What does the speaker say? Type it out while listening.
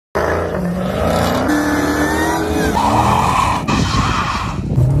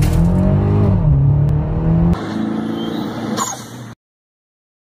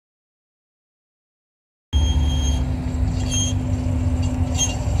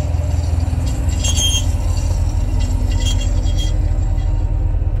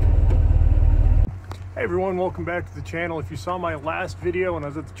going? Welcome back to the channel. If you saw my last video when I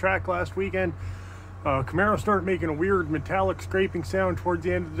was at the track last weekend, Camaro started making a weird metallic scraping sound towards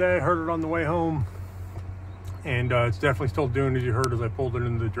the end of the day. I heard it on the way home, and it's definitely still doing as you heard as I pulled it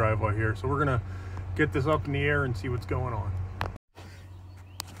into the driveway here. So we're gonna get this up in the air and see what's going on.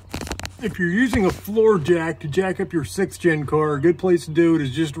 If you're using a floor jack to jack up your 6th gen car, a good place to do it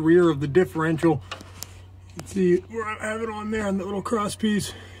is just rear of the differential. You can see where I have it on there on the little cross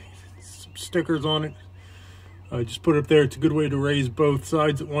piece. Some stickers on it. Just put it up there. It's a good way to raise both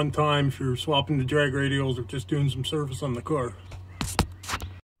sides at one time if you're swapping the drag radials or just doing some service on the car.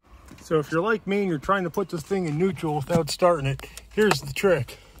 So if you're like me and you're trying to put this thing in neutral without starting it, here's the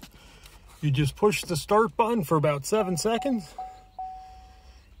trick. You just push the start button for about 7 seconds,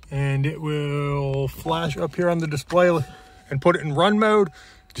 and it will flash up here on the display and put it in run mode.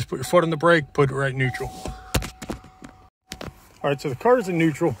 Just put your foot on the brake, put it right neutral. All right, so the car's in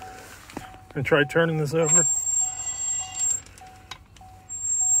neutral. I'm gonna try turning this over.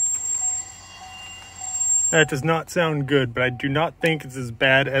 That does not sound good, but I do not think it's as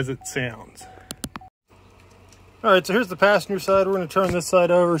bad as it sounds. All right, so here's the passenger side. We're gonna turn this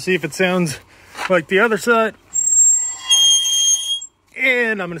side over, see if it sounds like the other side.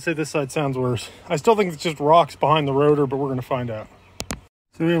 And I'm gonna say this side sounds worse. I still think it's just rocks behind the rotor, but we're gonna find out.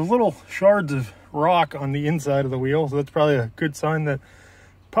 So we have little shards of rock on the inside of the wheel, so that's probably a good sign that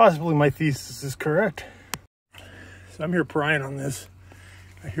possibly my thesis is correct. So I'm here prying on this.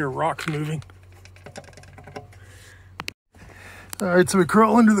 I hear rocks moving. All right, so we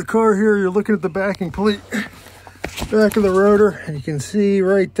crawl into the car here. You're looking at the backing plate, back of the rotor, and you can see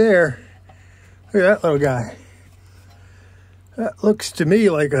right there, look at that little guy. That looks to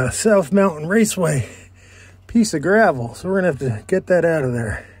me like a South Mountain Raceway piece of gravel. So we're gonna have to get that out of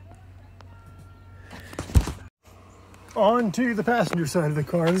there. On to the passenger side of the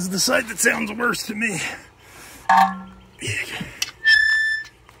car. This is the side that sounds worse to me.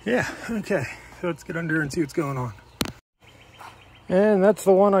 Yeah, okay. So let's get under and see what's going on. And that's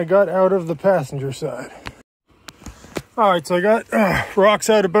the one I got out of the passenger side. All right, so I got rocks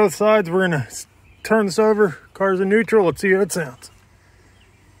out of both sides. We're gonna turn this over. Car's in neutral. Let's see how it sounds.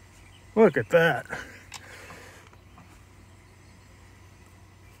 Look at that.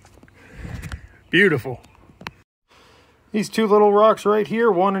 Beautiful. These two little rocks right here,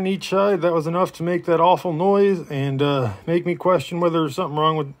 one on each side, that was enough to make that awful noise and make me question whether there's something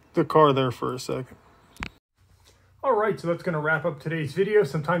wrong with the car there for a second. All right, so that's going to wrap up today's video.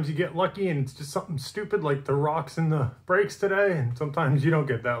 Sometimes you get lucky and it's just something stupid like the rocks in the brakes today, and sometimes you don't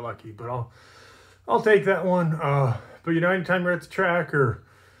get that lucky, but I'll take that one. But you know, anytime you're at the track or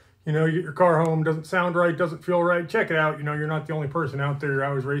you know, you get your car home, doesn't sound right, doesn't feel right, check it out. You know, you're not the only person out there. You're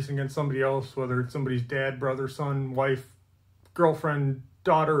always racing against somebody else, whether it's somebody's dad, brother, son, wife, girlfriend,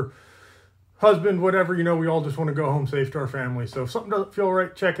 daughter, husband, whatever. You know, we all just want to go home safe to our family. So if something doesn't feel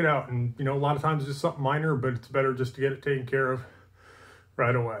right, check it out. And, you know, a lot of times it's just something minor, but it's better just to get it taken care of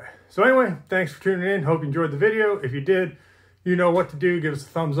right away. So anyway, thanks for tuning in. Hope you enjoyed the video. If you did, you know what to do. Give us a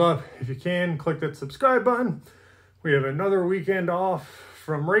thumbs up. If you can, click that subscribe button. We have another weekend off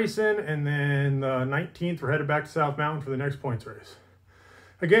from racing, and then the 19th, we're headed back to South Mountain for the next points race.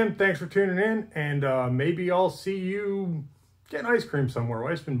 Again, thanks for tuning in, and maybe I'll see you getting ice cream somewhere.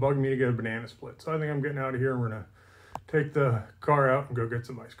 Wife's been bugging me to get a banana split, so I think I'm getting out of here, and we're gonna take the car out and go get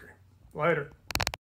some ice cream. Later.